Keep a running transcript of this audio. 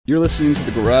You're listening to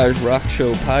the Garage Rock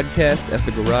Show podcast at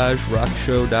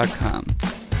thegaragerockshow.com.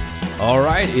 All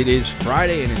right, it is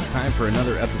Friday, and it's time for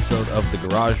another episode of the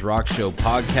Garage Rock Show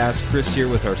podcast. Chris here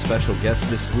with our special guest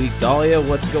this week. Dahlia,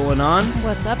 what's going on?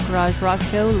 What's up, Garage Rock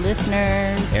Show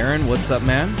listeners? Aaron, what's up,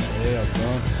 man? Hey, how's it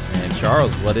going? And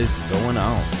Charles, what is going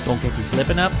on? Don't get you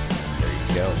slipping up. There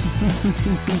you go.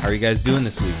 How are you guys doing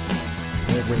this week?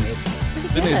 Pretty good.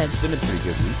 It's been a pretty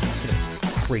good week.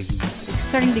 Crazy. It's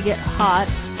starting to get hot.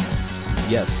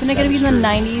 Yes. Isn't it going to be in the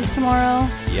 90s tomorrow?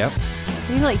 Yep.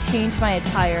 I need to change my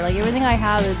attire. Everything I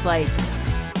have is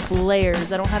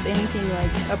layers. I don't have anything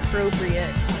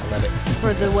appropriate I love it.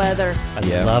 for the weather. I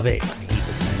Yeah. love it. I hate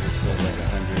the temperatures feel like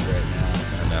 100 right now.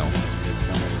 I know.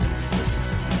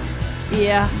 Midsummer.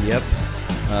 Yeah. Yep.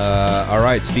 All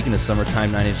right. Speaking of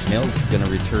summertime, Nine Inch Nails is going to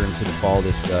return to the fall or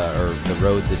the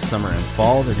road this summer and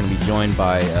fall. They're going to be joined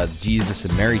by Jesus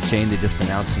and Mary Chain. They just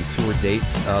announced some tour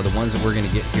dates. The ones that we're going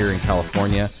to get here in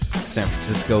California, San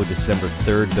Francisco, December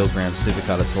 3rd, Bill Graham Civic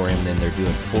Auditorium. Then they're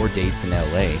doing 4 dates in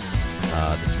LA,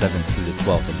 the 7th through the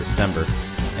 12th of December.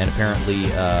 And apparently,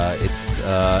 it's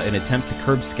an attempt to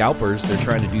curb scalpers. They're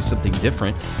trying to do something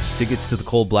different. Tickets to the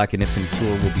Cold Black and Innocent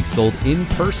tour will be sold in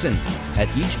person at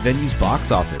each venue's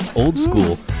box office, old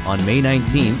school, on May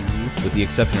 19th, with the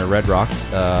exception of Red Rocks.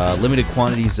 Limited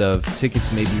quantities of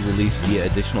tickets may be released via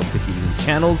additional ticketing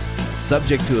channels,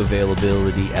 subject to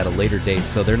availability at a later date.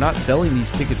 So they're not selling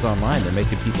these tickets online. They're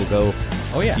making people go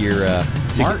to your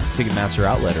Ticketmaster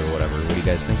outlet or whatever. What do you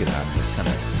guys think of that?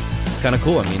 It's kind of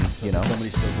cool. I mean, you know. Somebody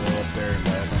still go up there and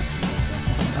buy a bunch of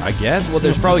tickets. I guess. Well,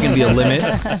 there's probably going to be a limit.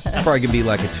 There's probably going to be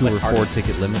like a 2 or 4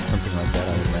 ticket limit, something like that,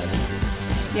 I would imagine.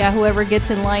 Yeah, whoever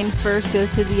gets in line first goes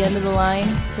to the end of the line.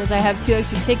 Says, I have 2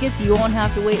 extra tickets. You won't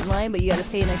have to wait in line, but you got to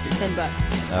pay an extra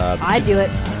 $10. I'd do it.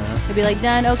 I'd be like,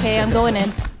 done. Okay, I'm going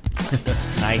in.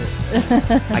 Nice.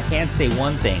 I can't say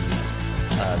one thing.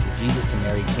 The Jesus and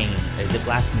Mary Chain. Is it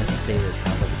blasphemous to say that it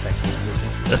sounds like a sexual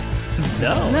position?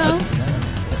 No.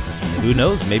 Who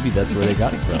knows? Maybe that's where they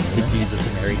got it from. The Jesus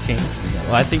and Mary Chain.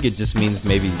 Well, I think it just means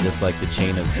maybe just like the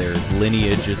chain of their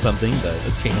lineage or something. But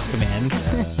The chain of command.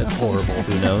 that's horrible.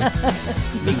 Who knows?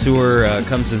 The tour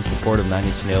comes in support of Nine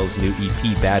Inch Nails' new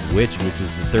EP, Bad Witch, which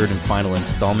was the 3rd and final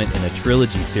installment in a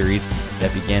trilogy series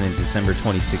that began in December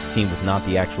 2016 with Not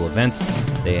the Actual Events.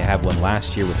 They had one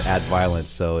last year with Add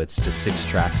Violence, so it's just 6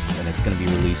 tracks, and it's going to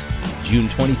be released June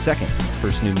 22nd.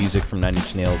 First new music from Nine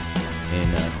Inch Nails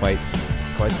in quite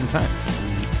some time.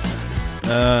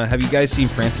 Have you guys seen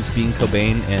Frances Bean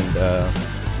Cobain and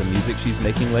the music she's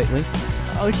making lately?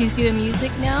 Oh, she's doing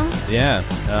music now? Yeah.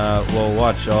 Well,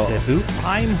 watch. The hoop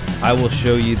time. I will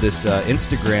show you this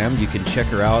Instagram. You can check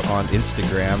her out on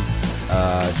Instagram.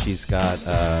 She's got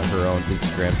her own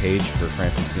Instagram page for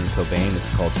Frances Bean Cobain.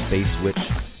 It's called Space Witch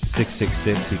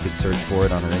 666. You can search for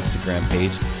it on her Instagram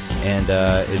page. And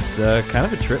it's kind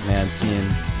of a trip, man, seeing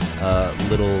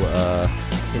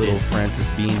little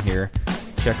Frances Bean here.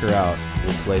 Check her out.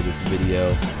 We'll play this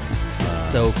video.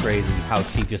 It's so crazy how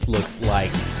she just looks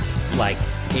like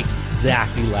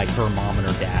exactly like her mom and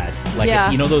her dad. Yeah.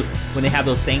 You know those when they have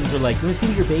those things where you want to see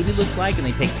what your baby looks like, and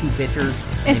they take 2 pictures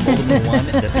and they mold them into one,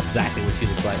 and that's exactly what she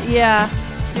looks like. Yeah,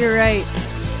 you're right.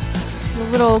 A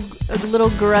little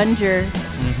grunger.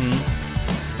 Mm-hmm.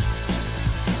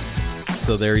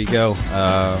 So there you go.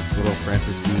 Little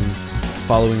Frances Bean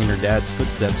following in her dad's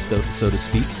footsteps, so to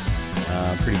speak.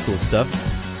 Pretty cool stuff.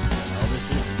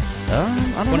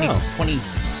 I don't know.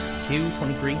 22,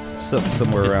 23?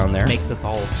 Somewhere Just around there. Makes us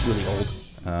all really old.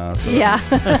 So Yeah,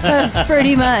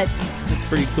 pretty much. it's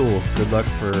pretty cool. Good luck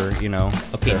for, Okay,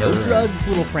 to no her. drugs,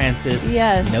 little Francis.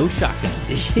 Yes. No shotgun.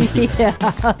 Yeah.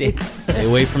 Stay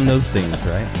away from those things,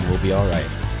 right? And we'll be all right.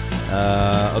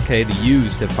 Okay, the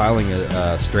Used are filing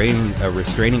a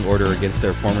restraining order against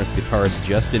their former guitarist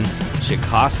Justin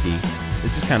Tchaikovsky.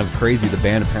 This is kind of crazy. The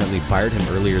band apparently fired him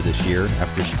earlier this year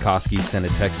after Tchaikovsky sent a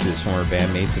text to his former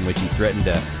bandmates in which he threatened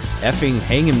to effing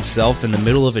hang himself in the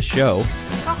middle of a show.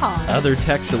 Other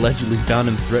texts allegedly found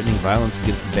him threatening violence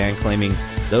against the band, claiming,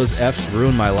 "Those Fs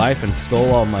ruined my life and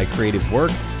stole all my creative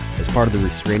work." As part of the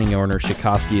restraining order,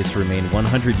 Tchaikovsky is to remain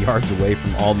 100 yards away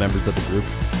from all members of the group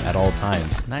at all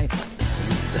times. Nice.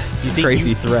 It's a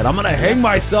crazy threat. I'm going to hang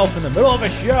myself in the middle of a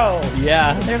show.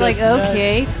 Yeah. They're like,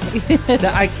 okay.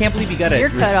 I can't believe you got You're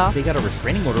cut off. They got a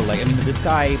restraining order. This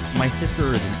guy, my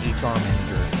sister is an HR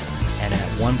manager, and at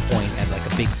one point at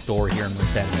a big store here in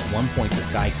Merced, and at one point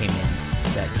this guy came in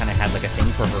that kind of had a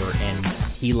thing for her, and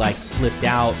he flipped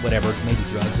out, whatever, maybe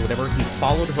drugs or whatever. He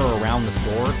followed her around the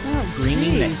store,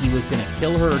 screaming that he was going to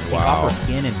kill her, take off her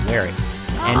skin, and wear it.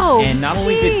 And not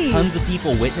only did tons of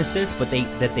people witness this, but they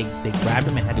grabbed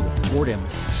him and had to escort him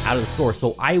out of the store.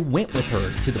 So I went with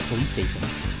her to the police station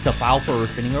to file for a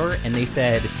restraining order, and they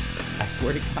said, I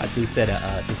swear to God, they said,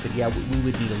 yeah, we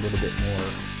would need a little bit more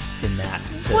than that.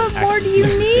 What more do you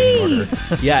need?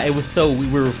 Yeah, it was so we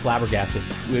were flabbergasted.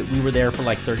 We were there for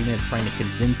like 30 minutes trying to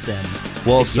convince them.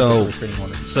 Well, to give us a restraining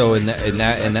order. so in that. We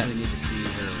need to see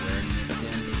her wearing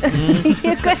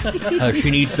it again. She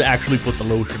needs to actually put the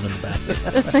lotion in the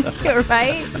basket. You're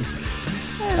right.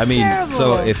 I mean, terrible.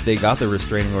 so if they got the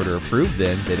restraining order approved,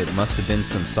 then it must have been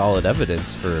some solid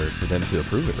evidence for them to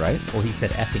approve it, right? Well, he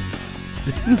said effing.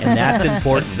 And that's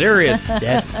important. Serious.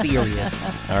 That's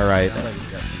serious. All right. Sounds like he's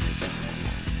got some reason.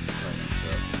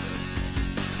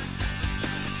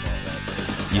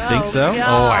 You think so? God.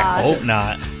 Oh, I hope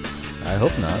not. I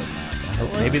hope not.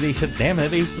 Maybe they should. Damn it,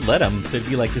 they should let him. They'd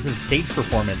be like, this is stage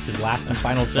performance, his last and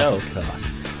final show. Oh, God.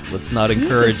 Let's not He's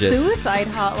encourage a it. suicide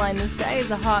hotline. This guy is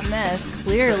a hot mess,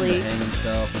 clearly. Hang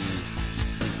himself and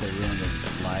he's they ruined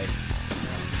his life.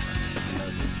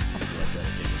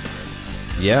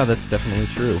 Yeah, that's definitely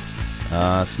true.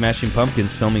 Smashing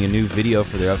Pumpkins filming a new video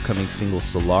for their upcoming single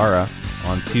Solara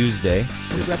on Tuesday.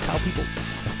 With reptile people.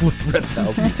 With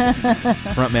reptile people.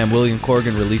 Frontman William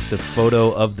Corgan released a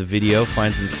photo of the video,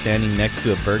 finds him standing next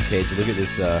to a birdcage. Look at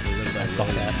this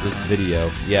this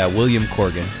video. Yeah, William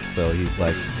Corgan. So he's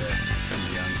like...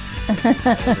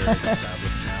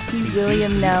 He's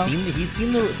William now. He's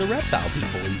seen the reptile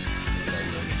people.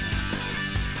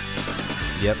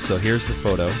 Yep, so here's the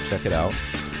photo. Check it out.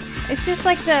 It's just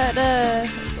like that,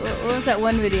 what was that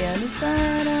one video?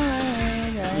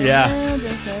 Yeah.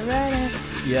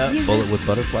 Yeah. Bullet with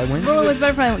butterfly wings? Bullet with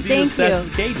butterfly wings. Thank you.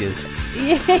 With cages.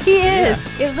 Yeah, he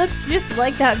is. It looks just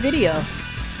like that video.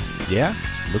 Yeah,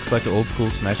 looks like an old school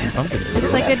Smashing Pumpkins video.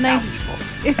 Looks like a nice...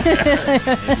 Maybe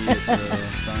it's a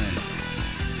sign.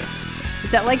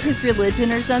 Is that like his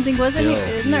religion or something? Wasn't it?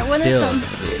 Isn't there one Still. of them?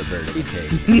 It's the bird of the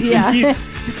cage. Yeah.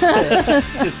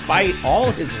 Despite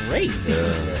all his rape.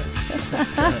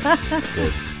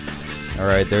 Good. All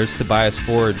right, there's Tobias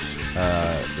Forge.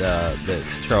 That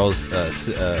Charles is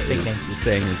name.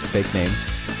 saying his fake name.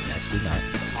 Actually not.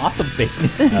 Awesome fake.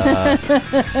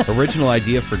 Original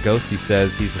idea for Ghost, he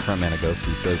says, he's the frontman of Ghost,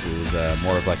 he says it was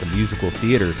more of like a musical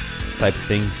theater type of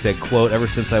thing. He said, quote, ever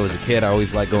since I was a kid, I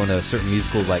always liked going to certain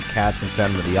musicals like Cats and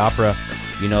Phantom of the Opera.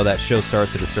 You know, that show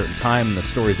starts at a certain time and the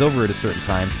story's over at a certain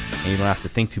time, and you don't have to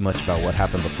think too much about what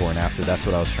happened before and after. That's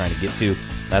what I was trying to get to.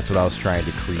 That's what I was trying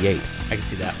to create. I can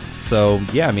see that. So,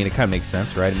 yeah, I mean, it kind of makes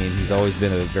sense, right? I mean, he's always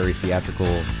been a very theatrical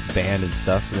band and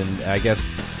stuff, and I guess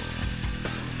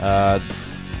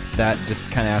that just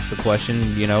kind of asks the question,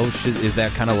 you know, is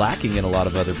that kind of lacking in a lot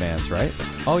of other bands, right?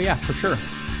 Oh yeah, for sure.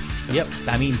 Yep.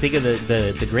 I mean, think of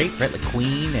the great, right? Like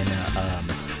Queen and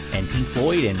Pink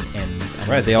Floyd and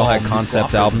Right, they all had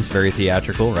concept albums, very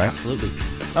theatrical, right? Absolutely.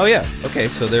 Oh, yeah. Okay,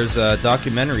 so there's a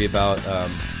documentary about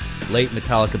late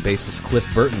Metallica bassist Cliff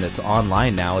Burton that's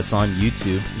online now. It's on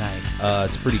YouTube. Nice.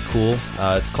 It's pretty cool.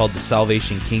 It's called The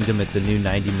Salvation Kingdom. It's a new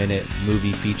 90-minute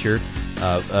movie feature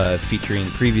featuring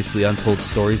previously untold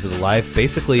stories of the life.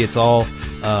 Basically, it's all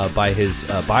by his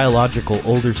biological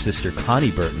older sister,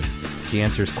 Connie Burton. She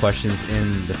answers questions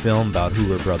in the film about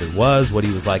who her brother was, what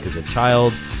he was like as a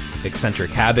child,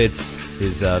 eccentric habits,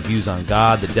 his views on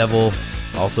God, the devil.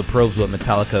 Also probes what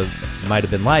Metallica might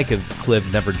have been like if Cliff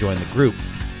never joined the group.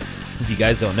 If you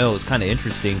guys don't know, it was kind of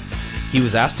interesting. He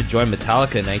was asked to join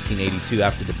Metallica in 1982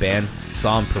 after the band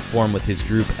saw him perform with his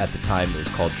group at the time. It was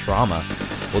called Trauma.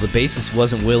 Well, the bassist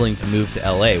wasn't willing to move to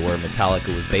LA, where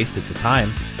Metallica was based at the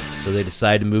time, so they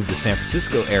decided to move to San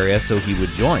Francisco area so he would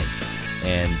join.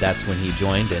 And that's when he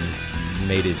joined and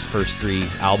made his first 3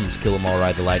 albums, Kill 'Em All,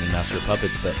 Ride the Lightning, Master of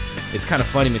Puppets. But it's kind of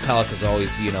funny, Metallica's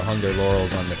always, you know, hung their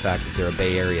laurels on the fact that they're a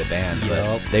Bay Area band, but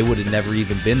Yep. they would have never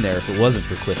even been there if it wasn't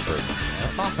for Cliff Burton.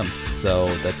 That's awesome. So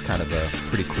that's kind of a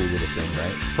pretty cool little thing,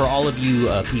 right? For all of you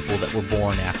people that were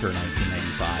born after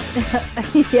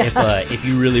 1995, Yeah. if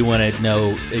you really want to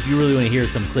know, if you really want to hear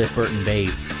some Cliff Burton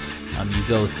bass, you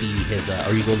go see his,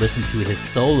 or you go listen to his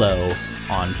solo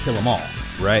on Kill 'Em All.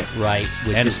 Right. Right.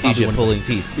 Which is Anesthesia probably one of pulling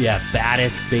teeth. the, yeah,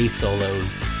 baddest bass solos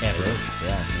ever.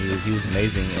 Yeah, he was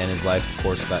amazing, and his life, of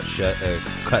course, got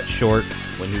cut short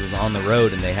when he was on the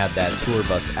road, and they had that tour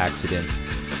bus accident,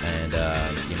 and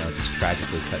you know, just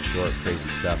tragically cut short. Crazy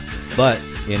stuff. But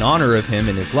in honor of him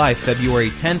and his life,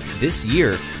 February 10th this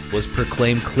year was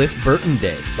proclaimed Cliff Burton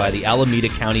Day by the Alameda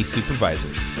County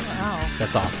Supervisors. Wow.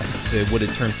 That's awesome. So he would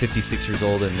have turned 56 years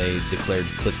old, and they declared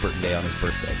Cliff Burton Day on his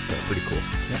birthday. So pretty cool.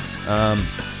 Yeah.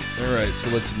 All right, so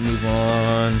let's move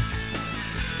on.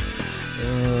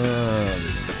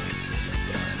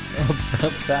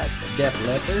 About Def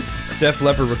Leppard? Def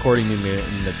Leppard recording new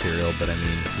material, but I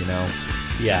mean, you know,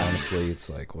 Yeah. honestly, it's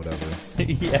like whatever.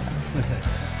 Yeah.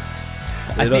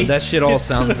 That shit all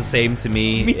sounds the same to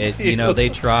me. Me too. You know, they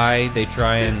try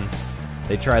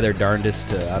their darndest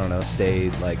to, I don't know, stay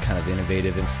like kind of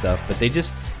innovative and stuff, but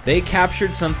they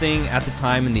captured something at the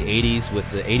time in the 80s with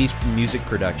the 80s music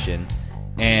production,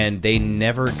 and they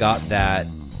never got that.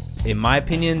 In my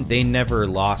opinion, they never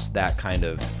lost that kind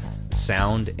of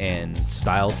sound and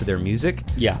style to their music.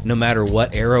 Yeah. No matter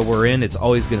what era we're in, it's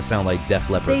always going to sound like Def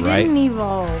Leppard, They right? didn't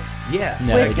evolve Yeah.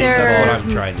 No, I with guess their that's what I'm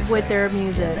trying to say. with their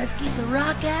music. Let's get the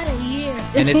rock out of here.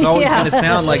 And it's always Yeah. going to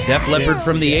sound like Def Leppard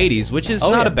from the 80s, which is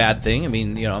Oh, not yeah. a bad thing. I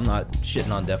mean, you know, I'm not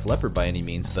shitting on Def Leppard by any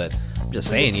means, but I'm just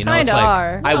saying, you know, it's Kinda like...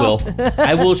 are.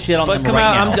 I will shit on But them come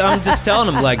right out, now. I'm just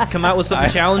telling them, like, come out with something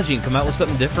challenging, come out with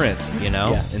something different, you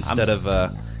know, Yeah. instead of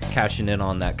cashing in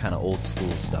on that kind of old school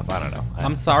stuff. I don't know.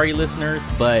 I'm sorry, listeners,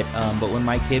 but when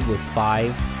my kid was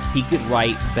 5, he could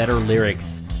write better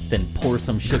lyrics than "Pour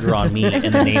Some Sugar on Me"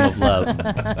 in the Name of Love.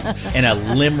 And a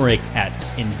limerick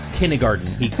in kindergarten,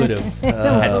 he could have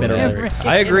had better lyrics.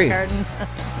 I agree. Kindergarten.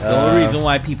 The only reason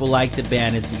why people liked the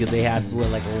band is because they had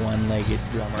like a one-legged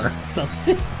drummer or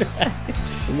something.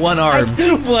 One arm,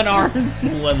 One arm.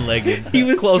 one-legged. He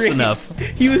was close straight- enough.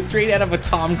 He was straight out of a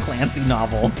Tom Clancy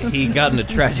novel. He got in a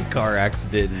tragic car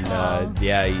accident, and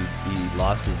he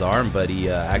lost his arm, but he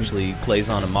actually plays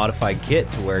on a modified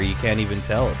kit to where you can't even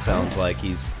tell. It sounds like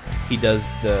he does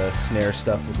the snare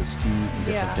stuff with his feet and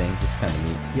different Yeah. things. It's kind of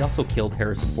neat. He also killed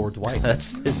Harrison Ford's wife.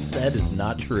 That is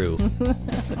not true.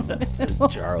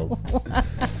 Charles.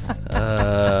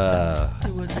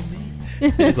 It wasn't me.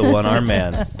 He's the one-armed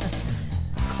man.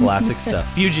 Classic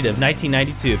stuff. Fugitive,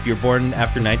 1992. If you're born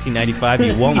after 1995,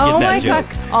 you won't get that joke.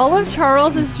 God! All of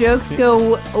Charles's jokes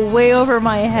go way over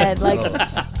my head. Like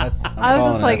I was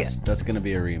just like, that's going to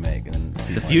be a remake. And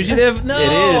The Fugitive?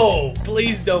 No!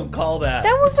 Please don't call that.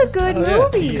 that was a good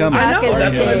movie. He's coming. I back know, in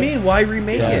that's the what I day. mean. Why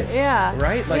remake it? Yeah.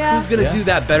 Right? Like, Yeah. who's going to do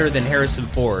that better than Harrison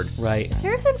Ford? Right.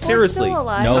 Harrison Ford's Seriously. still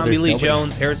alive. No, Tommy there's Lee nobody.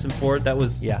 Jones, Harrison Ford, that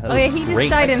was... Yeah. Oh yeah, he just Great.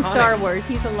 died in Iconic. Star Wars.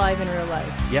 He's alive in real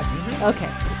life. Yeah. Okay.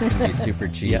 It's going to be super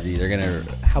cheesy. They're going to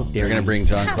How dare they're going you. to bring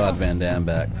Jean-Claude Van Damme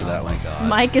back for that one.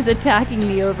 Mike is attacking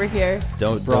me over here.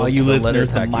 Don't, For all you don't let it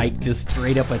listeners, the attack you. mic just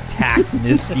straight up attacked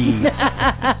Misty.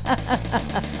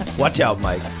 Watch out,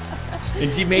 Mike.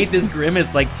 And she made this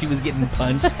grimace like she was getting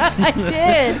punched. I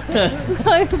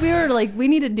did. We were like, we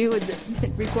need to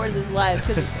record this live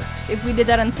because if we did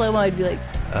that on slow mo, I'd be like,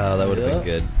 Oh, that would have been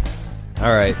good.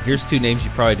 All right, here's two names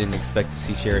you probably didn't expect to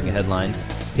see sharing a headline.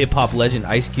 Hip-hop legend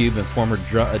Ice Cube and former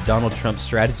Donald Trump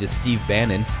strategist Steve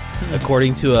Bannon.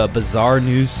 According to a bizarre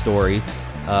news story,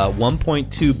 a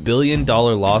 $1.2 billion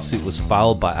lawsuit was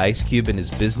filed by Ice Cube and his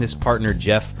business partner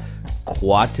Jeff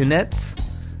Quatinetz,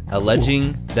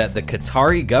 alleging that the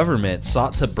Qatari government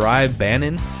sought to bribe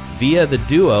Bannon via the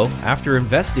duo after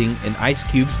investing in Ice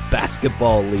Cube's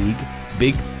basketball league,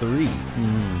 Big Three.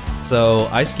 So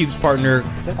Ice Cube's partner...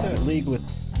 Is that the league with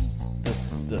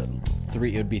the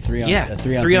three? It would be three on Yeah,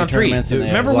 three on three on three. tournaments, and they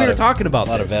have Remember a we lot were of- talking about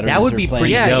a lot of this. veterans That would are be playing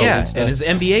pretty Yeah, dope yeah, and stuff. and his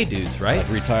NBA dudes, right? like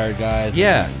retired guys.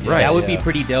 Yeah, right. That would be yeah.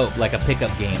 pretty dope, like a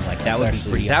pickup game. Like that would be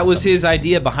actually- pretty. That was his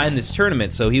idea behind this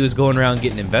tournament. So he was going around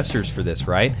getting investors for this,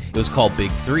 right? It was called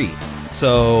Big Three.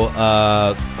 So,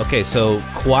 so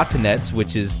Quatinetz,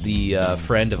 which is the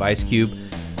friend of Ice Cube,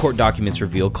 court documents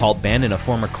reveal, called Bannon a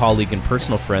former colleague and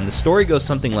personal friend. The story goes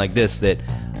something like this, that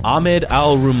Ahmed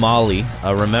Al-Rumali,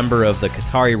 a member of the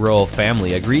Qatari royal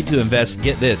family, agreed to invest,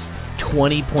 get this,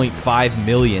 $20.5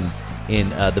 million in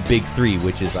the Big Three,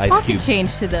 which is Ice pocket Cube's...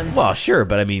 change to them Well, sure,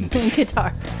 but I mean... in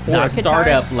Qatar. for Qatar. a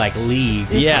startup like league.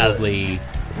 Yeah. Probably,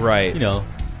 Right. you know,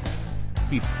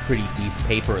 be pretty decent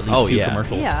paper at least. Oh, 2 yeah.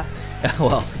 commercials. Yeah.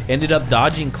 Well, ended up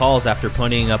dodging calls after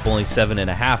ponying up only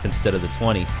 7.5 instead of the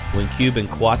 20. When Cube and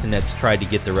Quatinetz tried to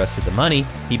get the rest of the money,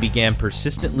 he began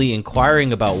persistently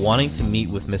inquiring about wanting to meet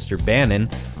with Mr. Bannon,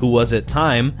 who was at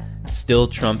time still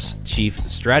Trump's chief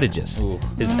strategist.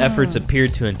 His efforts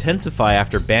appeared to intensify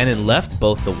after Bannon left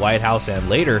both the White House and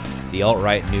later the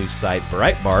alt-right news site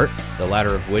Breitbart, the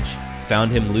latter of which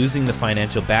found him losing the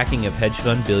financial backing of hedge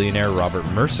fund billionaire Robert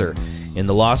Mercer. In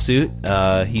the lawsuit,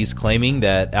 he's claiming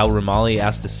that Al-Rumali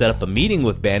asked to set up a meeting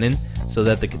with Bannon so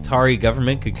that the Qatari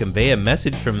government could convey a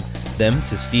message from them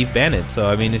to Steve Bannon. So,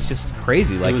 I mean, it's just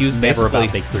crazy. Like, he was never basically...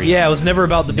 about Big Three. Yeah, it was never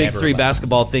about the Big Never Three about-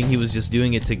 basketball thing. He was just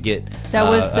doing it to get That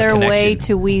was a their way connection.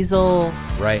 to weasel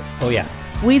Right. Oh yeah.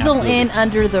 Absolutely. In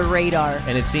under the radar.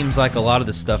 And it seems like a lot of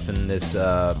the stuff in this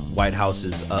White House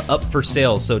is up for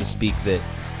sale, so to speak, that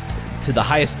to the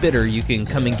highest bidder, you can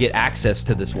come and get access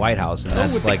to this White House, and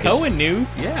that's with like the Cohen news.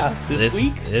 Yeah, this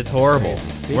week. It's horrible.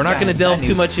 We're not going to delve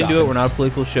too much into it. We're not a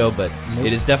political show, but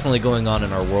it is definitely going on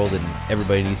in our world, and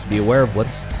everybody needs to be aware of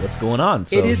what's going on.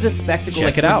 So it is a spectacle.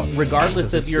 Check it out.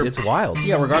 Regardless of your, it's wild.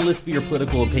 Yeah, regardless of your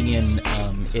political opinion,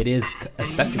 it is a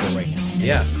spectacle right now.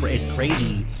 Yeah, it's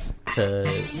crazy to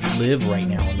live right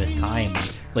now in this time.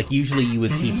 Like, usually you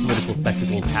would see political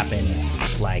spectacles happen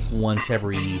like once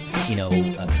every,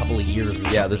 a couple of years.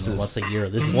 Yeah, this is once a year.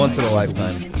 This is once in a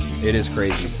lifetime. It is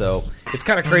crazy. So it's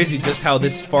kind of crazy just how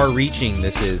this far-reaching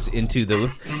this is into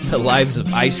the lives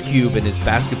of Ice Cube and his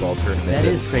basketball tournament. That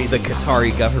is crazy. The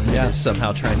Qatari government is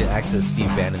somehow trying to access Steve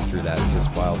Bannon through that. It's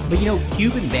just wild. But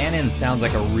Cube and Bannon sounds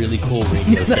like a really cool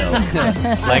radio show.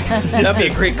 Like, that'd be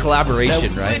a great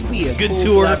collaboration, that right? Would be a good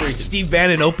cool tour. Steve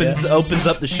Bannon opens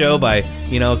up the show by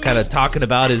kind of talking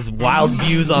about his wild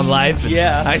views on life.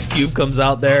 And Ice Cube comes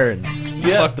out there and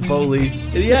fuck the police.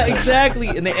 Yeah, exactly.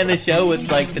 And the show was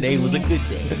like, today was a good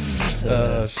day.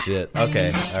 Oh shit.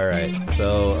 Okay. All right.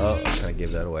 So I kind of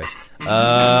gave that away.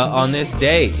 On this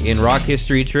day in rock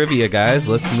history trivia, guys,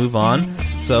 let's move on.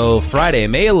 So Friday,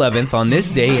 May 11th, on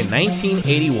this day in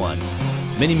 1981.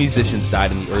 Many musicians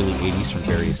died in the early 80s from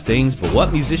various things, but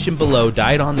what musician below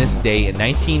died on this day in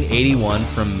 1981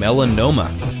 from melanoma,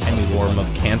 a form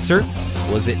of cancer?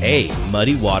 Was it A,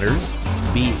 Muddy Waters,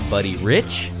 B, Buddy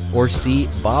Rich, or C,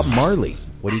 Bob Marley?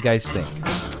 What do you guys think?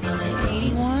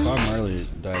 81? Bob Marley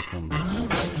died from...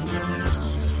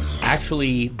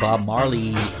 Actually, Bob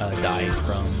Marley died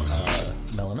from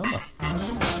melanoma.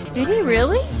 Did he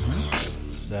really?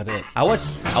 Is that it? I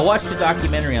watched a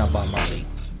documentary on Bob Marley.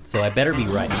 So I better be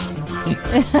right.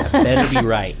 I better be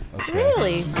right. Okay.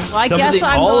 Really? Well, I Some guess of the,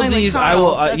 I'm all going of these, with I Carl.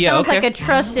 will. That sounds like a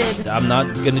trusted. I'm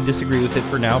not going to disagree with it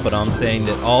for now, but I'm saying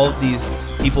that all of these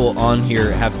people on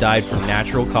here have died from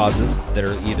natural causes that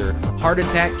are either heart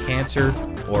attack, cancer,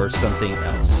 or something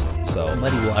else. So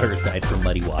Muddy Waters died from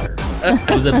muddy water. It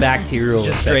was a bacterial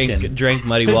infection. drank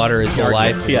muddy water his whole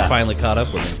life and Yeah. finally caught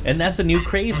up with him. And that's a new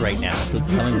craze right now. So it's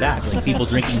coming back. Like people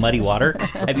drinking muddy water.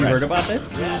 Have you heard about this?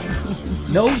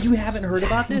 No, you haven't heard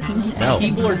about this? No.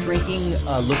 People are drinking,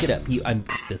 look it up. I'm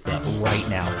putting this up right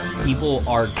now. People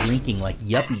are drinking like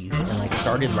yuppies and like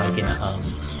started like in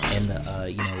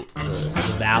the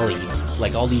valley.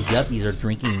 Like all these yuppies are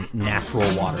drinking natural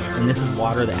water. And this is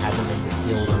water that hasn't been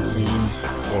distilled or cleaned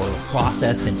or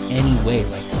processed in any way,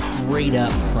 like straight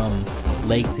up from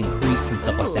lakes and creeks and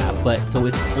stuff like that. But so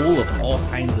it's full of all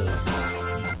kinds of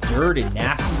dirt and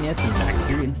nastiness and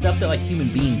bacteria and stuff that like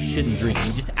human beings shouldn't drink.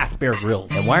 You just ask Bear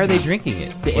Grylls. And why are they drinking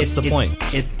it? What's the point?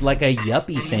 It's like a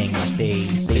yuppie thing. Like they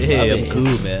Hey, love I'm it.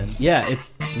 cool, man. Yeah,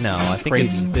 it's No, I think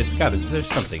crazy. it's got. There's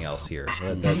something else here.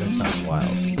 That sounds wild.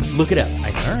 Look it up.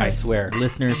 I swear,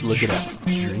 listeners, look it up.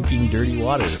 Drinking dirty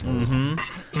water. Mm-hmm.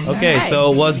 Okay, Alright.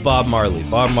 so it was Bob Marley.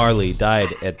 Bob Marley died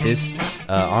at this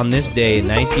on this day in He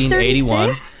was only 1981.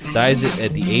 36? Dies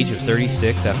at the age of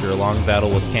 36 after a long battle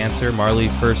with cancer. Marley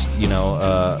first,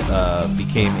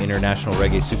 became international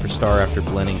reggae superstar after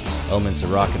blending elements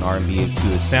of rock and R&B into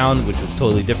his sound, which was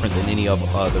totally different than any of the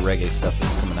reggae stuff that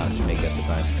was coming out of Jamaica at the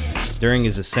time. During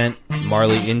his ascent,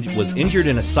 Marley was injured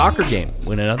in a soccer game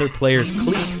when another player's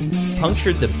cleat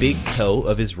punctured the big toe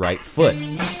of his right foot.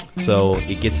 So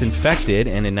it gets infected,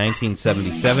 and in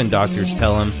 1977, doctors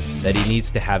tell him that he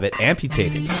needs to have it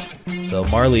amputated. So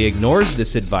Marley ignores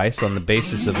this advice on the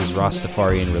basis of his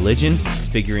Rastafarian religion,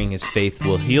 figuring his faith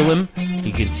will heal him.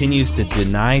 He continues to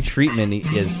deny treatment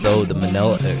as though the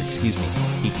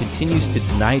He continues to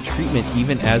deny treatment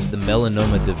even as the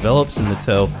melanoma develops in the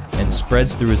toe and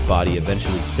spreads through his body,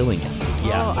 eventually killing him.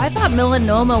 Oh, I thought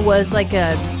melanoma was like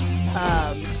an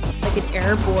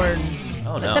airborne.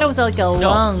 Oh, I no. thought it was like a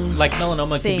lung. Like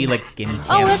melanoma could thing. be like skin cancer.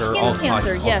 Oh, that's all skin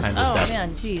cancer. all Yes. kinds of Oh stuff.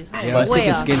 man, jeez. Yeah, I was Way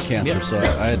thinking off. skin cancer, so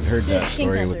I had heard that Skin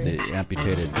story with cancer. the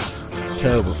amputated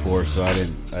toe before, so I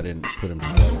didn't put him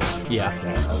together. Yeah.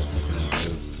 I was thinking it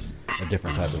was a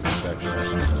different type of infection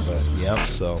or something, but Yep,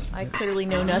 so I clearly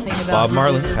know nothing about Bob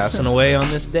Marley diseases. passing away on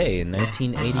this day in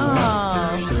 1981.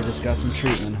 Oh, should have just got some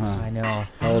treatment, huh? I know.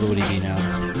 How old would he be now?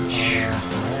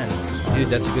 Man. Dude,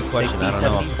 that's a good question. I don't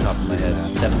know off the top of my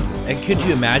head. 70. And could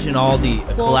you imagine all the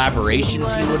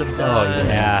collaborations he would have done? Oh,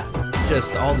 yeah.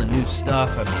 Just all the new stuff.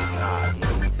 I mean, God,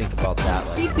 when you think about that,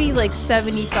 like, he'd be like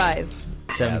 75,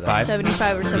 75?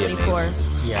 75 or That'd be 74.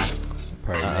 Yeah.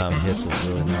 Probably making hits with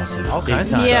Willie Nelson. all Big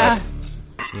kinds of time. Yeah. stuff.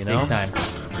 You know? Big time.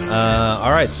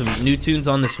 All right, some new tunes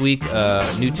on this week.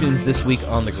 New tunes this week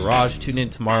on The Garage. Tune in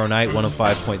tomorrow night,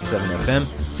 105.7 FM,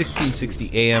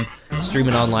 1660 AM.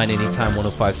 Streaming online anytime,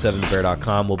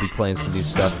 1057thebear.com. We'll be playing some new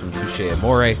stuff from Touche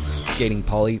Amore, Skating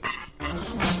Polly.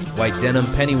 White Denim,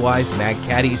 Pennywise, Mad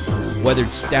Caddies,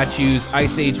 Weathered Statues,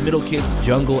 Ice Age, Middle Kids,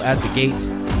 Jungle at the Gates,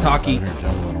 Talkie.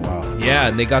 Yeah,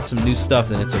 and they got some new stuff,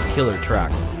 and it's a killer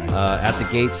track. At the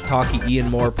Gates, Talkie,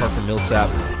 Ian Moore, Parker Millsap,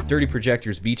 Dirty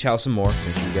Projectors, Beach House, and more.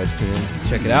 Make sure you guys tune in and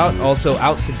check it out. Also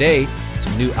out today,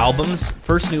 some new albums.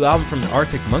 First new album from the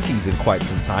Arctic Monkeys in quite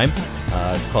some time.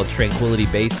 It's called Tranquility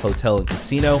Base Hotel and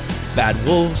Casino. Bad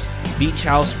Wolves, Beach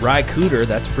House, Ry Cooder.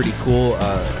 That's pretty cool.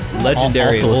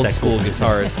 Legendary Also old school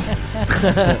guitarist.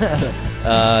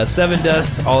 Seven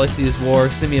Dust, All I See Is War.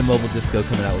 Simian Mobile Disco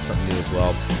coming out with something new as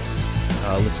well.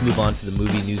 Let's move on to the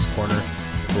movie news corner,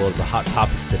 as well as the hot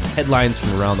topics and headlines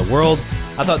from around the world.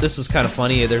 I thought this was kind of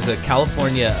funny. There's a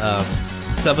California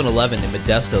 7-Eleven in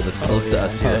Modesto that's close to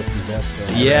us here.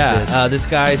 Yeah, this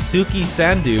guy, Suki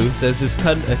Sandhu, says his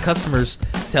customers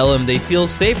tell him they feel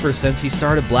safer since he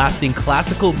started blasting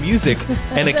classical music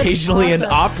and occasionally an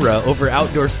opera over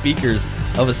outdoor speakers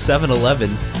of a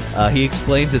 7-Eleven. He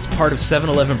explains it's part of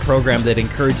 7-Eleven program that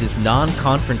encourages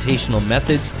non-confrontational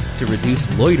methods to reduce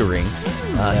loitering.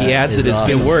 He adds that it's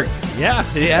been worked. Yeah,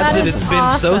 he adds that it's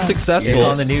been so successful. It's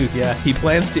on the news, yeah. He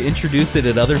plans to introduce it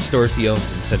at other stores he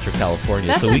ons in Central California.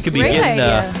 That's so we could be great getting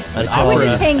idea. an I would opera.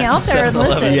 just hang out there and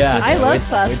 7-Eleven. listen. Yeah. I love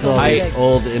classical All music. these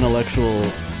old intellectual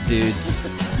dudes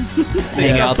They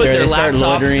hang start out putting there. their They start laptops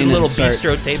loitering in little and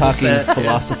start bistro table talking set.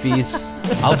 philosophies.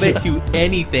 I'll bet you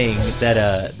anything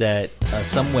that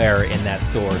somewhere in that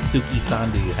store, Suki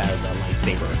Sandhu has a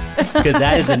lightsaber, because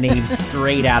that is a name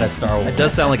straight out of Star Wars. It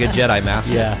does sound like a Jedi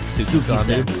master. Yeah, Suki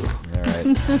Sandhu. All right.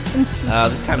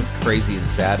 This is kind of crazy and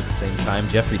sad at the same time.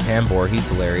 Jeffrey Tambor, he's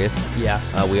hilarious. Yeah.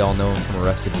 We all know him from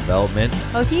Arrested Development.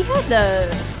 Oh, he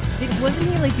had wasn't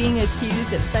he like being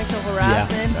accused of sexual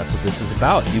harassment? That's what this is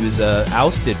about. He was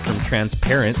ousted from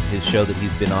Transparent, his show that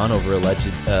he's been on over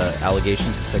alleged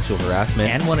allegations of sexual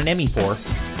harassment. And won an Emmy for.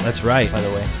 That's right. By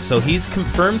the way. So he's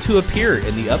confirmed to appear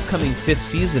in the upcoming 5th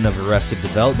season of Arrested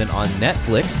Development on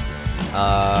Netflix.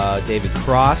 David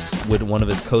Cross, with one of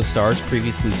his co-stars,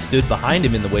 previously stood behind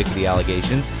him in the wake of the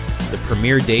allegations. The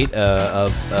premiere date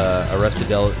of Arrested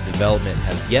Development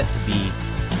has yet to be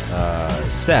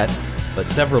set, but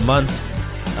several months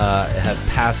have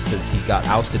passed since he got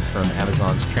ousted from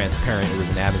Amazon's Transparent. It was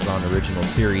an Amazon original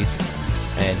series.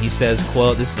 And he says,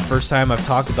 quote, "This is the first time I've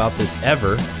talked about this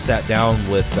ever." Sat down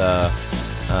with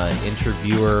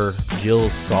interviewer Jill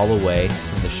Soloway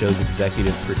from the show's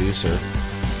executive producer.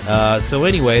 So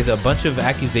anyway, a bunch of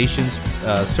accusations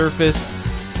surfaced.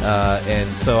 And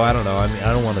so I don't know. I mean,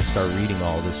 I don't want to start reading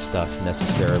all this stuff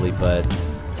necessarily, but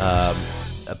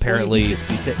apparently...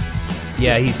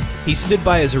 Yeah, he stood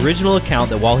by his original account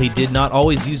that while he did not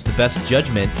always use the best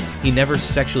judgment, he never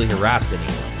sexually harassed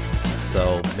anyone.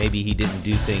 So maybe he didn't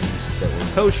do things that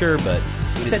were kosher, but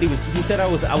He said I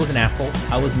was an asshole.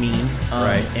 I was mean,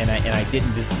 right? And I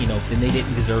didn't, and they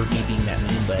didn't deserve me being that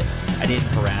mean, but I didn't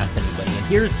harass anybody. And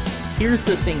here's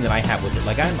the thing that I have with it.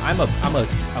 Like I'm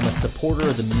a supporter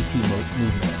of the Me Too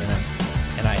movement,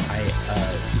 and I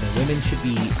women should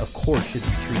be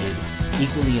treated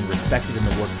equally and respected in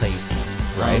the workplace.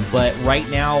 Right. But right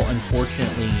now,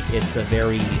 unfortunately, it's a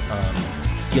very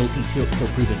guilty till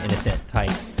proven innocent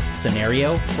type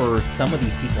scenario for some of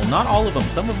these people. Not all of them.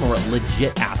 Some of them are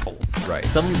legit assholes. Right.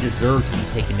 Some of them deserve to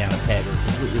be taken down a peg or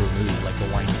completely removed, like the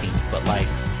Weinsteins. But like,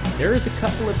 there is a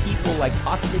couple of people like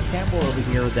Positive Tambor over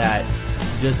here that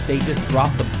they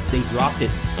dropped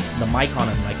the mic on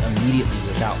him like immediately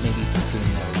without maybe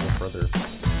pursuing that a little further.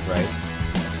 Right.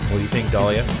 What do you think,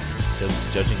 Dahlia?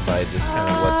 Just judging by just kind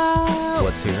of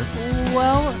what's here.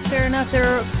 Well, fair enough. There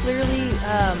are clearly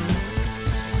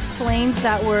claims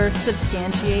that were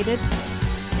substantiated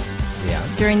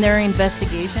during their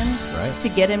investigation to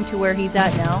get him to where he's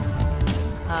at now.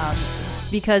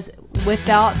 Because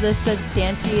without the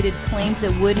substantiated claims,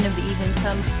 it wouldn't have even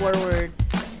come forward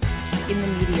in the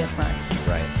media front.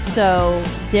 Right. So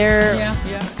there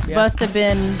must have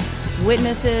been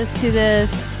witnesses to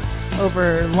this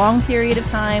over a long period of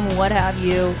time, what have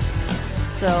you.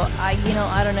 So I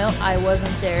don't know. I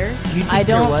wasn't there. Do you think I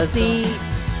don't there was, see.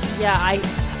 Yeah,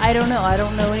 I don't know. I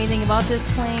don't know anything about this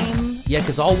claim. Yeah,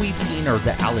 because all we've seen are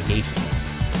the allegations.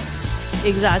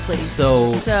 Exactly.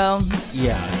 So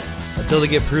yeah. Until they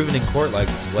get proven in court, like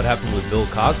what happened with Bill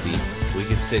Cosby, we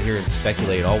can sit here and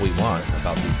speculate all we want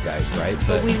about these guys, right?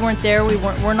 But we weren't there.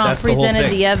 We're not that's the whole presented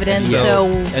thing. the evidence. And So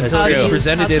until it's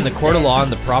presented in the court of say? law in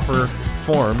the proper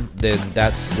form, then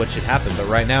that's what should happen. But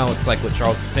right now, it's like what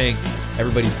Charles is saying.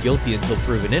 Everybody's guilty until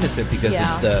proven innocent because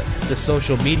it's the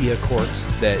social media courts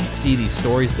that see these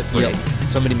stories that break.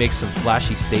 Somebody makes some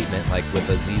flashy statement like with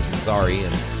Aziz Ansari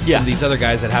and some of these other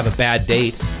guys that have a bad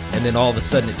date, and then all of a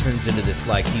sudden it turns into this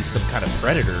like he's some kind of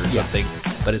predator or something.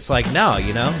 But it's like, no,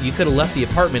 you know, you could have left the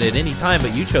apartment at any time,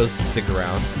 but you chose to stick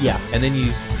around. Yeah. And then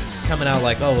you coming out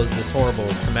like, oh, it was this horrible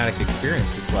traumatic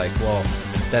experience. It's like, well,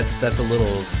 that's a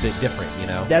little bit different, you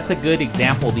know. That's a good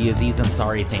example. The Aziz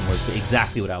Ansari thing was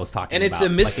exactly what I was talking and about.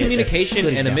 And it's a miscommunication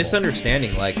like and a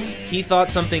misunderstanding. Like, he thought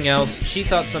something else, she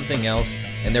thought something else,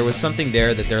 and there was something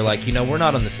there that they're like, you know, we're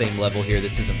not on the same level here.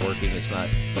 This isn't working. It's not,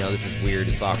 you know, this is weird.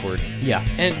 It's awkward. Yeah.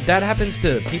 And that happens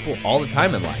to people all the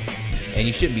time in life. And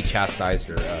you shouldn't be chastised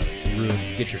or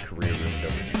get your career ruined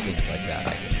over things like that,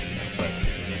 I think. You know? But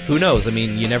who knows? I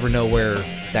mean, you never know where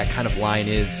that kind of line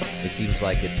is. It seems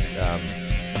like it's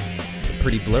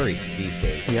pretty blurry these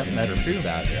days. Yep, in that's terms true. of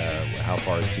that, how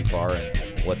far is too far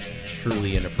and what's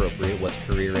truly inappropriate, what's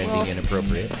career-ending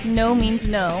inappropriate. No means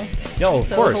no. No, of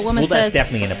So course. if a woman Well, that's says,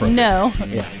 definitely inappropriate. No,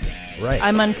 Yeah. Right.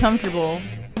 I'm uncomfortable,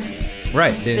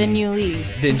 right. then you leave.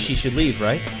 Then she should leave,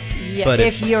 right? Yeah, But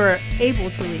if you're able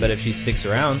to leave. But if she sticks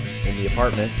around in the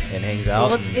apartment and hangs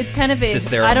out, well, and it's kind of a. sits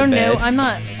there I on the don't know. bed. I'm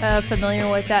not familiar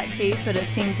with that case, but it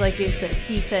seems like it's a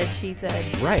he said, she said.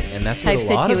 right, and that's what type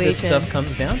a lot of this situation. stuff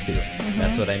comes down to.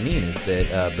 That's what I mean, is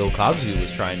that Bill Cosby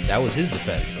was trying, that was his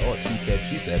defense. Oh, it's he said,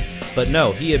 she said. But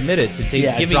no, he admitted to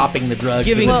giving dropping the drugs,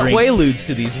 giving and the drink. quaaludes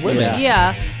to these women.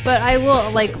 Yeah, but I will,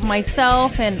 like,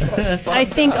 myself and I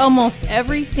think almost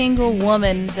every single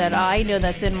woman that I know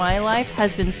that's in my life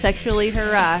has been sexually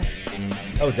harassed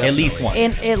Oh, definitely. At least once.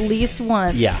 and at least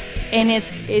once. Yeah. And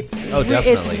it's Oh,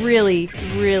 definitely. it's really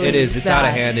It is. It's out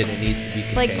of bad. hand and it needs to be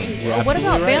Like, contained. what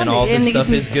about And all this boundaries? stuff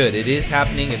is good. It is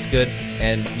happening. It's good.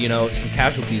 And, you know, some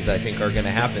casualties, I think, are going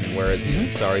to happen. Whereas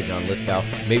sorry, John Lithgow,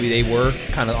 maybe they were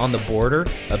kind of on the border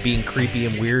of being creepy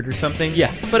and weird or something.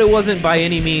 Yeah. But it wasn't by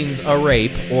any means a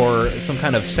rape or some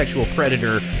kind of sexual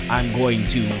predator. I'm going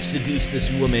to seduce this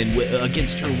woman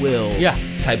against her will. Yeah.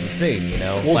 Type of thing, you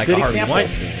know, Well, like good a Harvey example.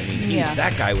 Weinstein. I mean, Yeah.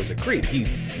 that guy was a creep. He,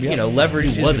 Yeah. you know, leveraged He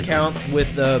his wasn't. account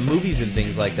with movies and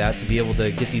things like that to be able to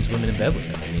get these women in bed with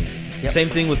him. I mean, Yep. same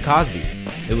thing with Cosby.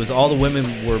 It was all the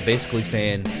women were basically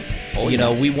saying, you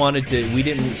know, we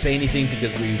didn't say anything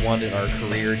because we wanted our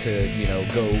career to, you know,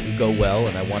 go well,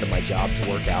 and I wanted my job to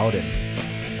work out, and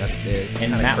it's And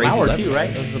kind of Matt crazy. Lauer, leverage. too, right?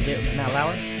 It was a bit Matt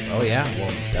Lauer? Oh yeah, well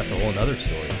that's a whole other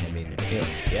story. I mean,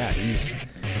 yeah, he's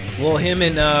him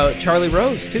and Charlie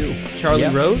Rose too. Charlie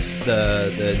Yeah. Rose,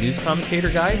 the news commentator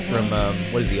guy from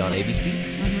what is he on ABC?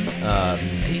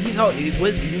 He's all. You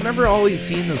remember always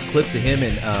seeing those clips of him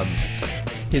and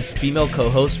his female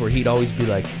co-host where he'd always be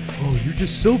like, "Oh, you're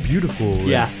just so beautiful."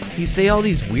 Yeah. And he'd say all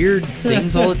these weird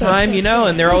things all the time, you know,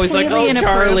 and they're always like, Completely "Oh,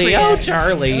 Charlie, oh, inappropriate.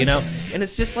 Charlie," you know. And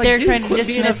it's just like, They're dude, trying to quit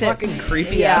being a dismiss it. fucking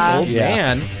creepy Yeah. ass old Yeah.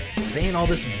 man saying all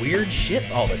this weird shit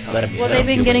all the time. Let him- you Well, know? they've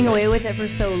been getting away with it for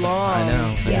so long. I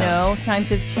know, You yeah. know, times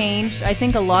have changed. I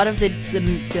think a lot of the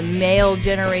male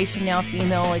generation now,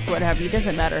 female, like what have you,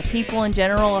 doesn't matter. People in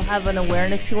general have an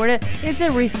awareness toward it. It's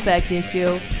a respect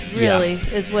issue, really,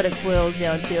 is what it boils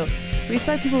down to.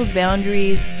 Respect people's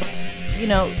boundaries. You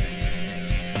know,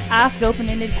 ask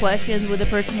open-ended questions with the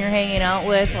person you're hanging out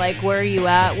with, like, where are you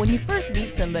at? When you first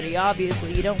meet somebody,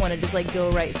 obviously, you don't want to just, like, go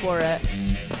right for it.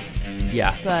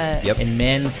 Yeah. But, Yep. And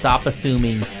men, stop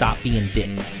assuming, stop being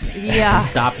dicks. Yeah.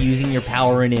 Stop using your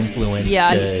power and influence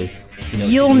Yeah. to, you know,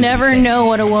 you'll to do never things. know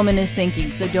what a woman is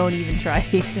thinking, so don't even try.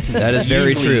 That is very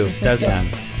Usually- true. That's Yeah.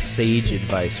 some sage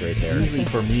advice right there. Usually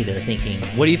for me, they're thinking,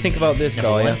 What do you think about this, number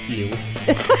Dahlia? one, you.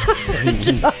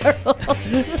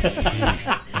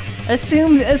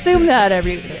 assume that What do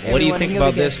you everyone, think you'll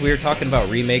about be good. this? We were talking about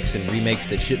remakes and remakes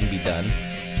that shouldn't be done.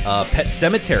 Pet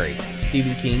Sematary,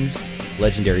 Stephen King's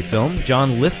legendary film.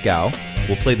 John Lithgow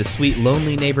will play the sweet,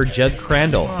 lonely neighbor Judd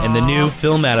Crandall in the new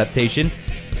film adaptation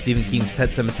of Stephen King's Pet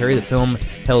Sematary. The film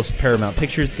hails Paramount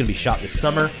Pictures. It's going to be shot this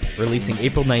summer, releasing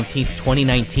April 19th,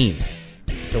 2019.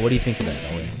 So what do you think of that,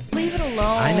 Dahlia? Leave it alone.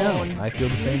 I know. I feel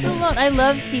the same Leave it way. alone. I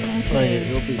love Stephen Like, King.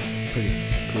 it'll be pretty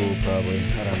cool, probably.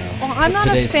 I don't know. Well, I'm With not a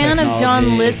today's fan of John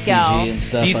technology, Lithgow. CG and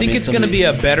stuff, Do you I think mean, it's going to somebody- be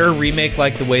a better remake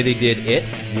like the way they did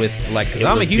It? With because It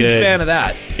I'm a was huge good. fan of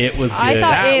that. It was good. I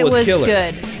thought That it was was killer.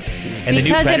 good. and the new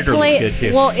because Predator it played, was good,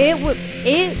 too. Well,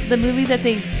 the movie that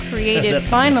they created That's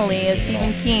finally as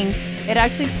Stephen King, it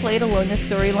actually played along the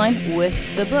storyline with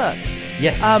the book.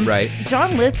 yes. Right.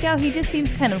 John Lithgow, he just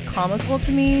seems kind of comical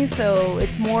to me, so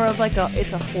it's more of like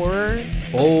it's a horror.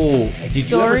 Oh, did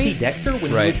you ever Story? see Dexter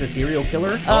when Right. he was a serial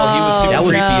killer? Oh, he was super that was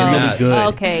creepy in really that. good.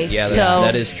 Okay, Yeah, so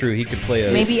that is true. He could play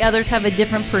a maybe others have a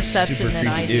different super perception than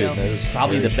creepy I dude. do. That was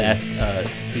Probably very the true. best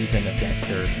season of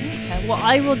Dexter. Okay, well,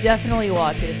 I will definitely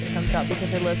watch it if it comes out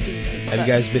because I love Stephen King. Have you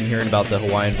guys been hearing about the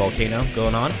Hawaiian volcano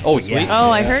going on? Oh, this yeah. week?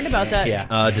 Oh, I heard about that.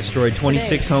 Yeah. Destroyed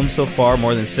 26 homes so far.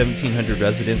 More than 1,700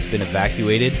 residents been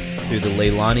evacuated. through the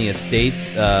Leilani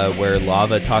Estates, where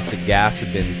lava, toxic gas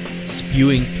have been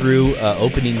spewing through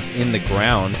openings in the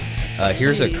ground.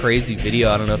 Here's a crazy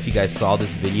video. I don't know if you guys saw this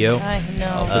video. I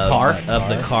know. Of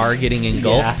the car getting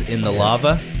engulfed in the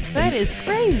lava. That is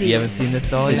crazy. You haven't seen this,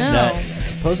 Dolly? No.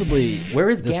 Supposedly, Where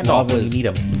is this Gandalf when you lava's- need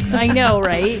him? I know,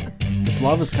 right? This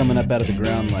lava's coming up out of the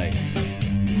ground like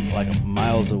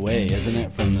miles away, isn't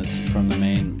it, from the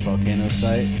main volcano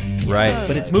site? Right.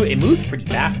 But it moves pretty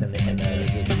fast in the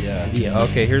video.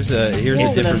 Okay, here's a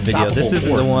different video. This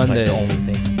isn't the one that.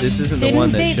 This isn't the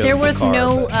one that shows there the was car.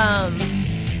 no but-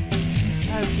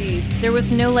 oh jeez, there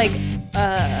was no like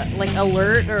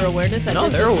alert or awareness that No,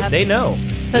 this was they happening? know.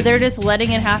 So they're just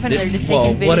letting it happen. This, They're just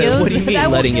well, taking what videos. do you mean That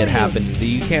will letting kill it you. happen?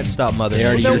 You can't stop Mother They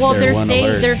already Nature. used Well, their one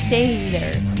alert. they're staying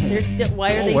there. They're still.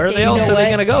 Why are they? Where are they staying else there? are they what?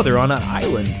 going to go? They're on an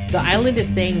island. The island is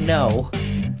saying no,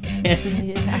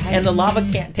 and the lava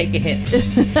can't take a hint.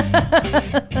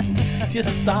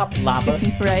 Just stop, lava.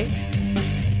 Right.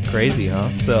 Crazy,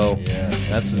 huh? So Yeah,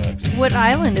 that's What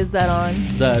island is that on?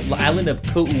 The island of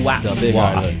Ku'uwa. The big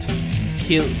island.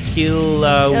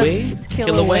 Kilauea? It's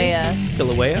Kilauea.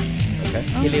 Kilauea? Okay.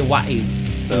 Kilauea.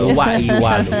 So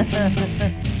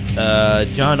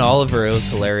John Oliver, it was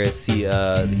hilarious. He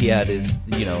had his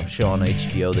show on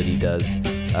HBO that he does,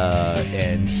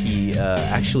 and he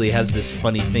actually has this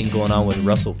funny thing going on with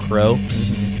Russell Crowe,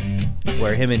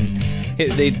 where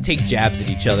they take jabs at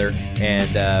each other,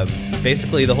 and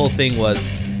basically the whole thing was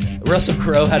Russell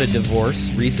Crowe had a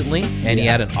divorce recently, and he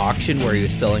had an auction where he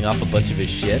was selling off a bunch of his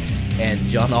shit. And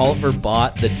John Oliver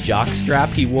bought the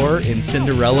jockstrap he wore in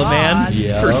Cinderella Man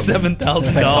God. for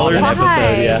 $7,000.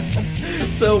 Why?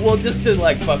 So, well, just to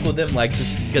fuck with him,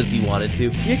 just because he wanted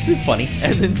to. It's funny.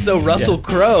 And then so Russell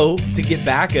Crowe, to get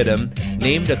back at him,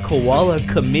 named a koala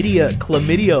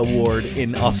chlamydia award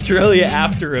in Australia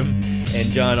after him. And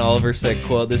John Oliver said,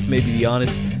 quote, "This may be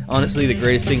honestly the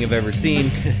greatest thing I've ever seen."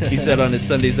 He said on his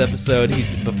Sunday's episode,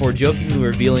 before jokingly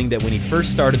revealing that when he first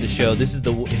started the show, this is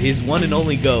his one and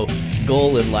only goal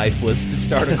in life was to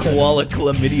start a koala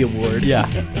chlamydia award. Yeah.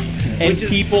 And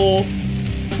people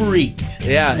freaked.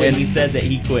 Yeah, when and he said that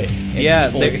he quit.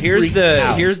 And people here's freaked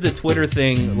out. the Twitter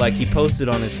thing. He posted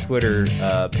on his Twitter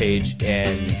page,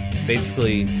 and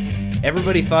basically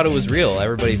everybody thought it was real.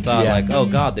 Everybody thought oh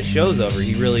god, the show's over.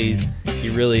 He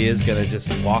really is gonna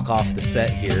just walk off the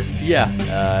set here. Yeah.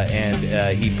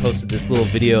 And he posted this little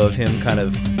video of him kind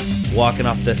of walking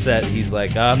off the set. He's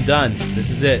like, I'm done. This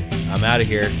is it. I'm out of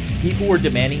here. People were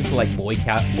demanding to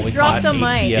boycott. dropped the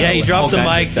mic. Yeah, he and dropped all the kinds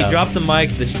mic. of He stuff. dropped the mic.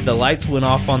 The lights went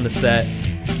off on the set,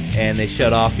 and they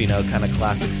shut off. Kind of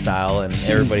classic style. And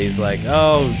everybody's like,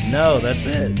 "Oh no, that's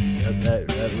it.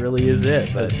 That really is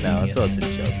it." But no, it's a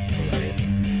joke. It's hilarious.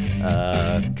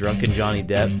 Drunken Johnny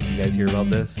Depp. You guys hear about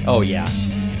this? Oh yeah.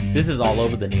 This is all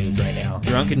over the news right now.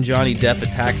 Drunken Johnny Depp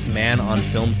attacks man on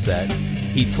film set.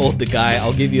 He told the guy,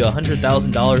 "I'll give you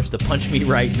 $100,000 to punch me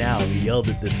right now." He yelled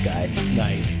at this guy.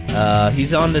 Nice.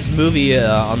 He's on this movie,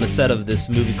 on the set of this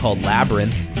movie called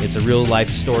Labyrinth. It's a real-life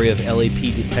story of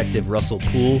LAP detective Russell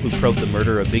Poole, who probed the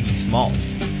murder of Biggie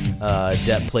Smalls.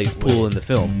 Depp plays Poole in the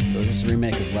film. So is this a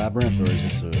remake of Labyrinth, or is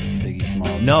this a Biggie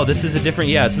Smalls? No, this is a different...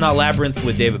 Yeah, it's not Labyrinth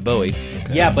with David Bowie.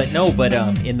 Yeah, but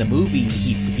in the movie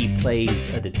he plays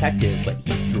a detective, but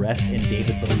he's dressed in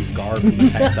David Bowie's garb the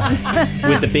entire time,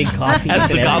 with the big coffee. That's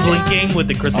the Goblin King with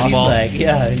the crystal He's ball. like,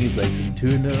 yeah, and he's like,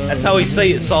 tuna. That's how he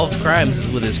solves crimes, is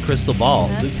with his crystal ball.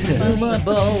 My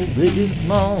ball, Biggie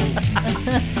Smalls.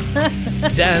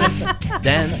 Dance,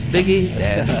 dance, Biggie,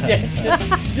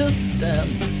 dance. Just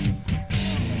dance.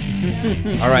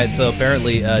 All right, so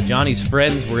apparently Johnny's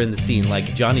friends were in the scene.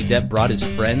 Johnny Depp brought his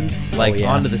friends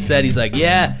onto the set. He's like,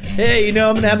 "Yeah, hey, I'm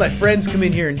gonna have my friends come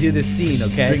in here and do this scene,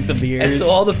 okay? Drink some beers." And so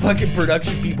all the fucking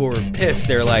production people were pissed.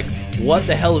 They're like, "What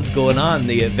the hell is going on?"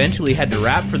 They eventually had to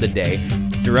wrap for the day.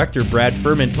 Director Brad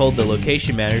Furman told the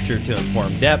location manager to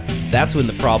inform Depp. That's when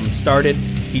the problem started.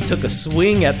 He took a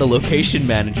swing at the location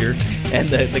manager, and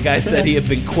the guy said he had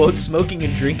been, quote, smoking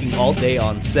and drinking all day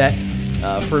on set.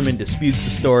 Furman disputes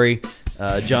the story.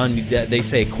 They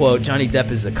say, quote, "Johnny Depp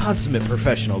is a consummate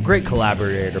professional, great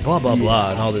collaborator, blah, blah,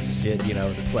 blah," and all this shit,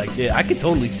 It's like, yeah, I could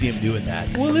totally see him doing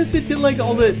that. Well, listen to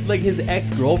all the his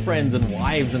ex-girlfriends and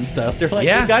wives and stuff. They're like,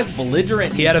 Yeah. "This guy's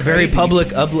belligerent." He had a very Crazy.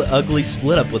 public, ugly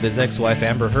split up with his ex-wife,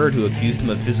 Amber Heard, who accused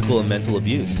him of physical and mental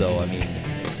abuse. So, I mean,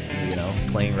 it's,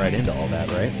 playing right into all that,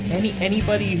 right?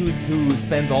 Anybody who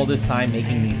spends all this time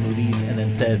making these movies and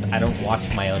then says, "I don't watch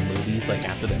my own movies,"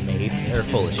 after they're made, They're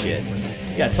full of shit.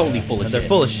 Yeah, totally full of shit. They're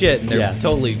full of shit, and they're Yeah.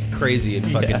 totally crazy and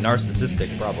fucking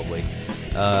narcissistic, probably.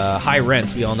 High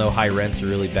rents. We all know high rents are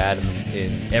really bad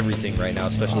in everything right now,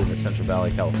 especially in the Central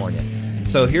Valley, California.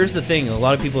 So here's the thing: a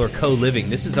lot of people are co-living.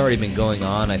 This has already been going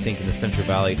on, I think, in the Central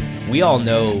Valley. We all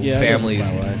know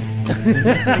families.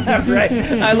 Right?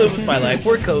 I live with my life.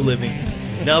 We're co-living.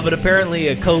 No, but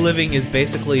apparently co-living is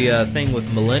basically a thing with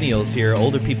millennials here,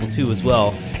 older people too as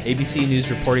well. ABC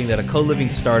News reporting that a co-living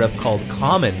startup called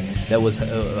Common that was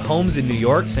homes in New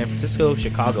York, San Francisco,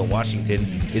 Chicago, Washington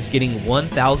is getting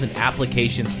 1,000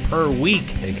 applications per week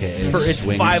for its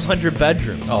 500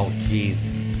 bedrooms. Oh, jeez.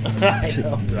 I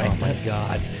know, right? Oh, my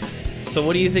God. So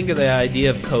what do you think of the idea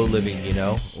of co-living, you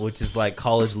know, which is like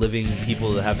college living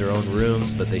people that have their own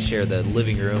rooms, but they share the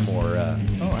living room or...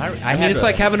 I mean, it's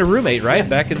like having a roommate, right?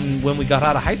 Back when we got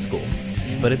out of high school.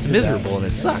 But it's miserable and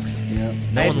it sucks. Yeah.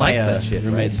 No one likes that shit,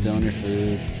 Roommate right? stealing your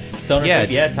food. Top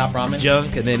ramen.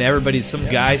 Junk, and then everybody's some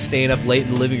guy staying up late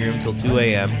in the living room till 2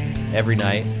 a.m. every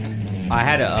night. I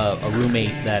had a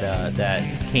roommate that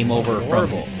came over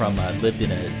from lived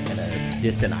in a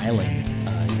distant island.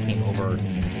 He came over,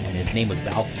 and his name was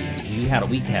Balky. We had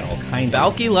all kinds of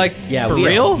Balky, like, for we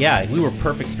real? We were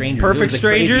perfect strangers. Perfect It was the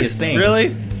strangers? craziest thing.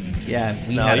 Really? Yeah,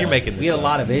 you're making this we had up. a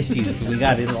lot of issues. We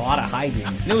got in a lot of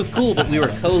hijinks. And it was cool, but we were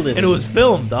co-living. And it was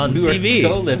filmed on we TV. were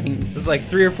co-living. It was like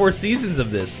 3 or 4 seasons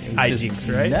of this It was hijinks, just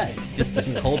right? Nuts. Just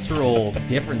the cultural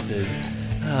differences.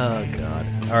 Oh, God.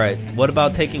 All right. What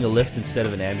about taking a lift instead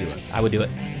of an ambulance? I would do it.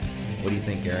 What do you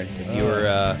think, Aaron? If you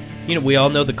were, we all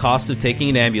know the cost of taking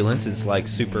an ambulance is like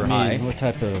super high. What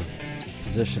type of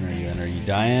position are you in? Are you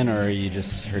dying, or are you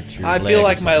just hurt your I leg feel or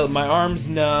like something? my arm's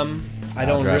numb. I I'll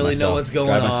don't drive really know myself. what's going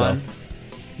Drive on. myself.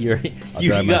 You drive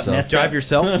got myself. messed Drive up.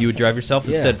 yourself? You would drive yourself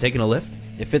Yeah. instead of taking a lift?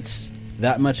 If it's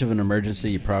that much of an emergency,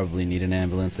 you probably need an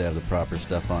ambulance. They have the proper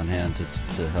stuff on hand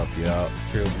to help you out.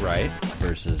 True. Right.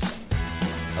 Versus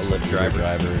A Lyft Uber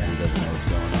driver. who doesn't know what's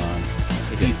going on.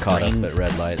 If Get you caught up sprain- at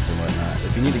red lights and whatnot.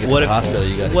 If you need to get What to if the hospital,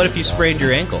 you got. What if you sprained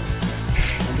your ankle?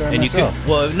 And you could,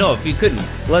 well, no, if you couldn't.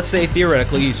 Let's say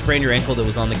theoretically you sprained your ankle that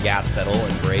was on the gas pedal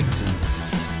and brakes, and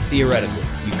theoretically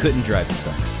you couldn't drive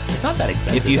yourself. It's not that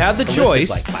expensive. If you had the A lift is choice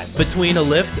like $5. between a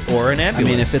lift or an I ambulance,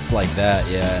 mean, if it's like that,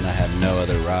 yeah, and I have no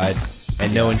other ride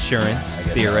and no insurance, I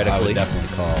guess I theoretically, would definitely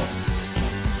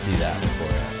do that before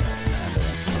an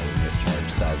ambulance. Probably get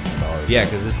charged $1,000. yeah,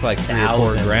 because it's like 3 or 4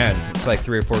 Thousands. grand. It's like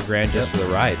 3 or 4 grand just for the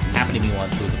ride. Happened to me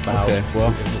once. It was about. Okay,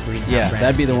 well, it was $3.5 yeah, grand.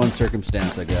 that'd be the one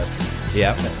circumstance, I guess.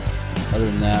 Yeah. Other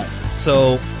than that,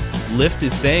 So Lyft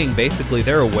is saying basically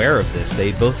they're aware of this.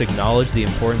 They both acknowledge the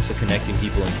importance of connecting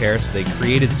people in care, so they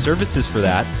created services for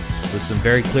that with some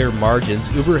very clear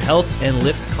margins. Uber Health and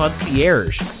Lyft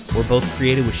Concierge were both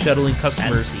created with shuttling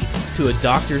customers to a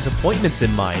doctor's appointments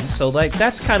in mind. So like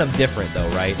that's kind of different though,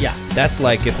 right? Yeah. That's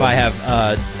like if I have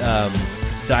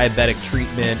diabetic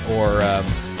treatment or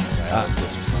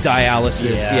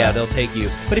dialysis. Yeah, they'll take you.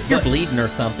 But if you're bleeding or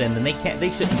something, then they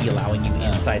shouldn't be allowing you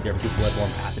inside there because bloodborne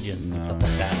pathogens and stuff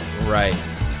like that. Right.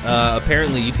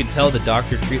 Apparently, you can tell the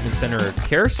doctor, treatment center, or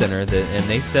care center that, and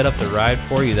they set up the ride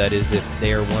for you. That is, if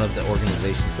they are one of the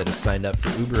organizations that has signed up for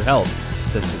Uber Health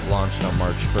since it launched on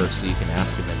March 1st. So you can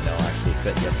ask them, and they'll actually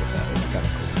set you up with that. It's kind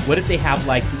of cool. What if they have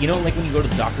like like when you go to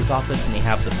the doctor's office and they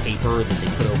have the paper that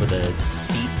they put over the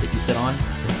seats that you sit on?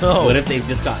 Oh. What if they've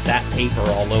just got that paper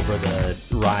all over the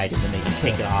ride and then they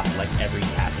take it off like every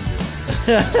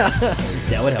passenger?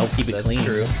 That would help keep it That's clean.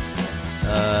 true.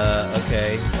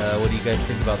 Okay. What do you guys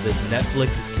think about this?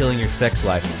 Netflix is killing your sex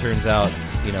life. It turns out,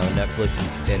 Netflix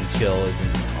and chill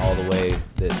isn't all the way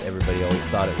that everybody always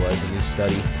thought it was. A new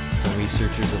study from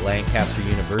researchers at Lancaster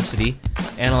University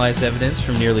analyzed evidence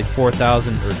from nearly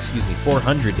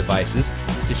 400 devices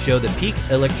to show that peak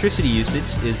electricity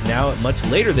usage is now much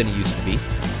later than it used to be,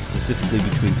 specifically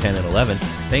between 10 and 11.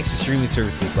 Thanks to streaming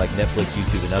services like Netflix,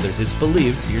 YouTube, and others, it's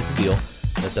believed, here's the deal,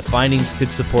 that the findings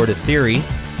could support a theory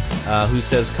who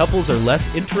says couples are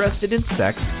less interested in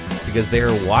sex because they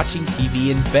are watching TV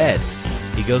in bed.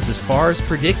 He goes as far as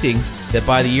predicting that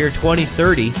by the year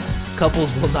 2030,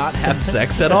 couples will not have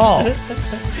sex at all.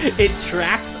 It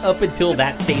tracks up until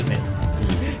that statement.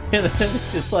 And then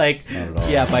it's just like,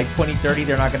 yeah, by 2030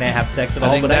 they're not going to have sex at all.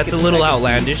 I think but that's a I little can-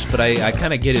 outlandish, but I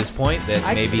kind of get his point that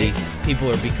I maybe think- people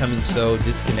are becoming so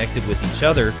disconnected with each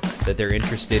other that they're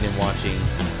interested in watching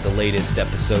the latest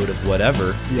episode of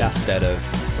whatever instead of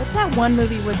What's that one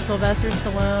movie with Sylvester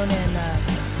Stallone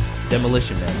and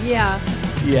Demolition Man. yeah,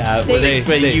 Yeah, They-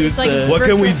 they use it's like the... What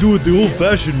can we do it the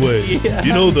old-fashioned way? Yeah.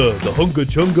 You know, the hunga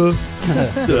chunga,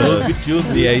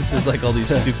 Yeah, he says like all these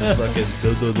stupid fucking.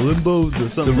 the limbo, the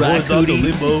horizontal raccoon.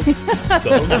 limbo, the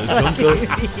hunga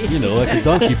chunga. you know, like a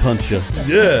donkey puncher.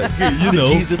 Yeah, you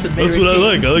know, Jesus and that's Mary what I Chain.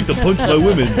 like. I like to punch my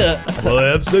women while I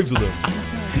have sex with them.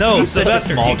 No, He's such a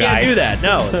Sylvester, small you can't guy. do that.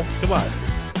 No, come on.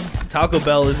 Taco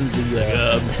Bell isn't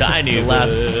the I'm tiny, the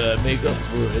last. but I make up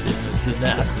for it in the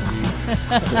tenacity.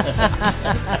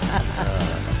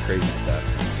 Crazy stuff.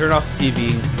 Turn off the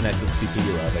TV and connect with people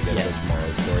you love. I guess that's the moral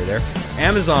of the story there.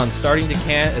 Amazon starting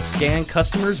to scan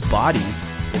customers' bodies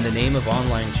in the name of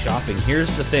online shopping.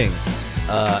 Here's the thing.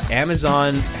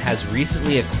 Amazon has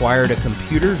recently acquired a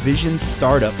computer vision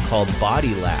startup called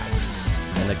Body Labs.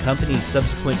 And the company's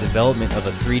subsequent development of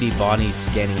a 3D body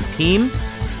scanning team,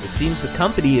 it seems the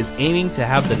company is aiming to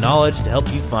have the knowledge to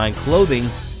help you find clothing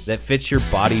that fits your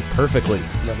body perfectly.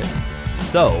 Love it.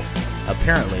 So,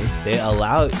 apparently,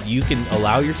 you can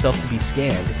allow yourself to be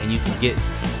scanned, and you can get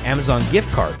Amazon gift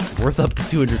cards worth up to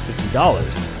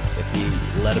 $250 if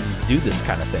you let them do this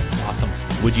kind of thing. Awesome.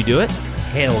 Would you do it?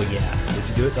 Hell yeah. Would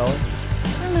you do it, Dolly?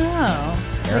 I don't know.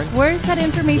 Aaron? Like, where's that Would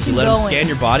information you let them going? scan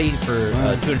your body for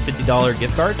a $250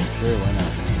 gift card? Sure, why not?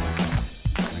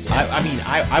 I mean,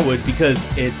 I would, because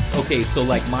it's okay. So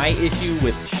like my issue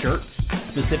with shirts,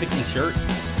 specifically shirts,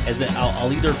 is that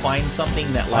I'll either find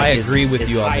something that like I agree with is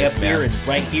you on high this, up here man. and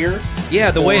right here.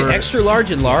 Yeah, the way or- extra large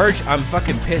and large, I'm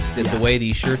fucking pissed at the way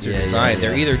these shirts are Yeah, designed. yeah.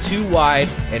 They're either too wide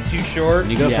and too short.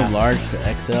 When you go Yeah. from large to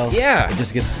XL, Yeah. it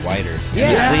just gets wider. Yeah.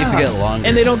 And the sleeves get longer.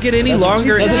 And they don't get any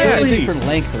longer. It doesn't do Yeah. anything for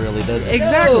length, really, does it?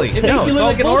 Exactly. No, it No, makes you it's look all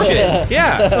like an bullshit. orphan.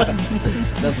 Yeah.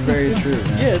 That's very true,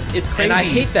 man. Yeah, it's crazy. And I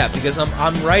hate that because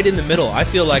I'm right in the middle. I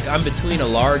feel like I'm between a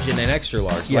large and an extra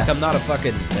large. Yeah. Like I'm not a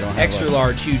fucking don't have extra like-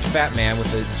 large, huge fat man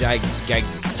with a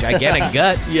gigantic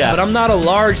gut. Yeah. But I'm not a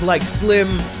large, like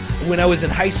slim when I was in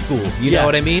high school. You Yeah. know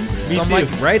what I mean? Me So I'm too. like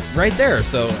right there.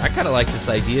 So I kind of like this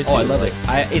idea too. Oh, I love like,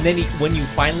 it. And then when you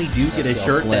finally do get a That's all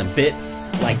shirt slim. that fits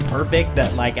like perfect,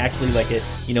 that like actually like it,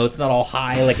 it's not all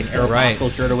high like an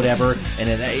Aeropostale shirt or whatever, and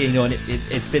then and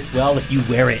it fits well if you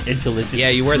wear it until it's just Yeah,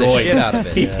 you wear the destroyed. shit out of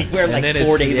it. You Yeah. wear And like then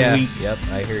 4 it's- days yeah. a week. Yep,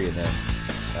 I hear you then.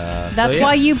 That's so, yeah.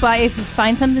 why you buy. If you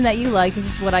find something that you like, this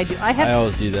is what I do. I I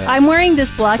always do that. I'm wearing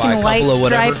this black Buy a and white couple of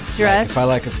whatever. striped dress. If I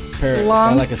like a pair, if I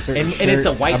Long. like a certain And shirt, it's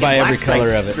a white I buy and every black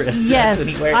color of striped it. dress. Yes, And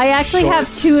he wears I actually have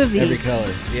shorts. 2 of Every these.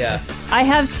 color. Yeah. I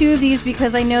have 2 of these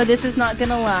because I know this is not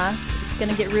gonna last. It's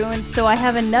gonna get ruined. So I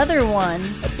have another one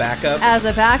A backup. as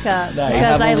a backup Nice. because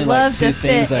have I only love like 2 the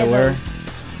things fit. I in wear, them.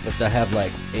 but I have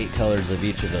like 8 colors of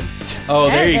each of them. Oh,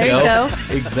 Yeah, there you there go. you go.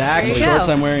 Exactly. There The you shorts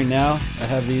go. I'm wearing now, I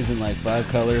have these in like 5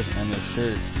 colors, and the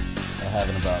shirt I have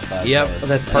in about 5 Yep. colors.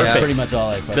 That's Yeah. perfect. Pretty much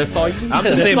all I fucking That's all wear. you need. I'm the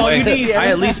That's same all way. you need. I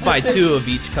at least buy 2 of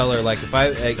each color. Like if I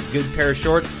a good pair of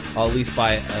shorts, I'll at least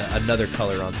buy another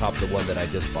color on top of the one that I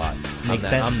just bought. Makes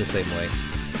sense. I'm the same way.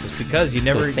 Just because you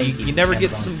never thank you, you never get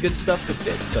Amazon. some good stuff to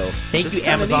fit. So Thank this you, is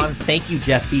kinda Amazon. neat. Thank you,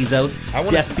 Jeff Bezos. I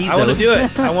want Jeff to. Bezos. I want to do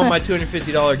it. I want my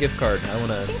 $250 gift card. I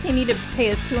want to. You need to pay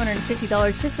us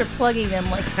 $250 just for plugging them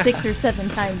like 6 or 7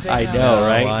 times. Right I now. know,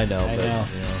 right? I know. I but, know.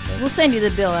 We'll send you the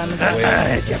bill, Amazon.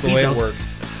 That's the way it Bezos. works.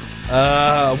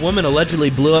 A woman allegedly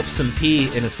blew up some pee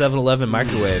in a 7-Eleven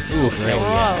microwave. Ooh,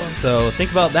 Whoa. So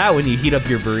think about that when you heat up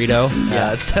your burrito.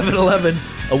 At 7-Eleven,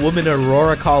 a woman in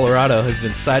Aurora, Colorado has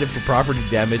been cited for property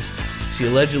damage. She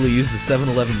allegedly used the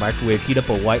 7-Eleven microwave to heat up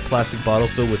a white plastic bottle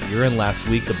filled with urine last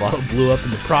week. The bottle blew up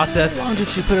in the process. How long did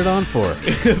she put it on for?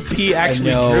 Pee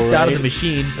actually I know, dripped out of right? the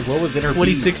machine. What was in her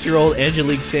 26-year-old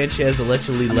Angelique Sanchez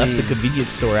allegedly left the convenience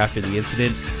store after the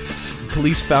incident.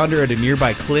 Police found her at a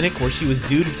nearby clinic where she was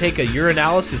due to take a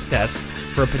urinalysis test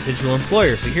for a potential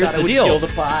employer. So here's Thought it the would deal. kill the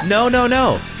pot.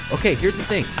 No. Okay, here's the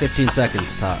thing. 15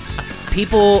 seconds tops.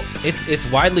 People,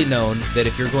 it's widely known that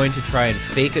if you're going to try and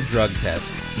fake a drug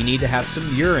test, you need to have some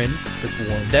urine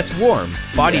that's warm,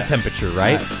 body temperature,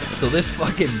 right? So this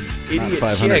fucking Not idiot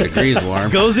 500 chick degrees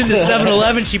warm. goes into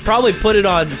 7-Eleven. She probably put it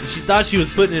on. She thought she was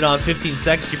putting it on 15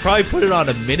 seconds. She probably put it on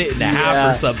a minute and a half Yeah.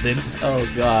 or something. Oh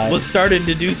God. Was starting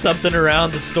to do something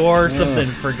around the store, something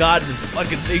forgot, and the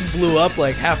fucking thing blew up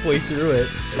like halfway through it.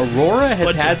 Aurora has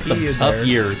Bunch of had pee some in tough there.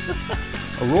 years.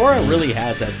 Aurora really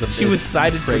has had some. She was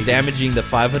cited for crazy. damaging the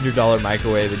 $500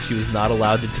 microwave, and she was not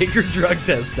allowed to take her drug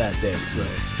test that day. So,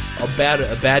 a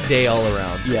bad day all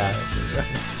around. Yeah.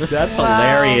 That's Wow.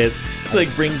 hilarious. She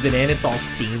like brings it in, it's all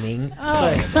steaming.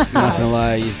 Oh. Not gonna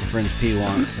lie, I used a friend's pee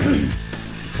once. And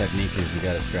the technique is you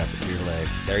gotta strap it to your leg.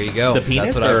 There you go. The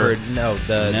penis, That's what I've or- heard. No,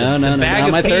 the No, bag not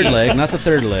of my pee. third leg, not the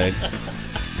third leg.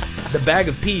 The bag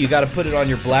of pee, you got to put it on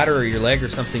your bladder or your leg or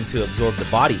something to absorb the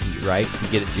body heat, right? To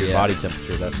get it to your Yeah. body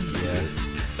temperature. That's what it is.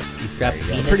 You strap the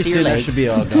penis Pretty to your soon that leg. should be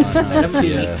all gone. Let 'em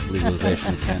see. Legalization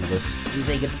of cannabis. You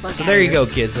say, "Get the fuck So out there of you here." go,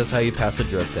 kids. That's how you pass a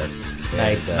drug test.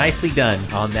 Nice. And, Nicely done.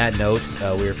 On that note,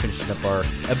 we are finishing up our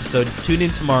episode. Tune in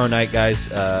tomorrow night, guys.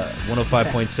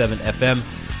 105.7 FM,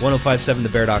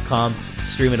 1057thebear.com.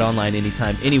 Stream it online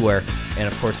anytime, anywhere. And,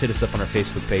 of course, hit us up on our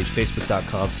Facebook page,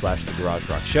 facebook.com/The Garage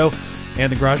Rock Show.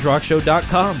 and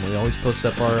thegaragerockshow.com. We always post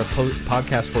up our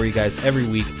podcast for you guys every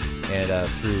week and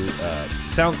through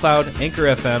SoundCloud, Anchor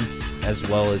FM, as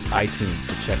well as iTunes.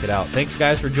 So check it out. Thanks,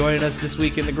 guys, for joining us this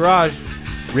week in the garage.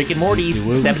 Rick and Morty,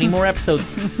 70 more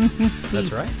episodes.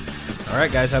 That's right. All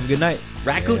right, guys, have a good night.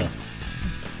 Raccoon.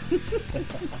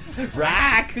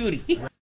 Raccoon.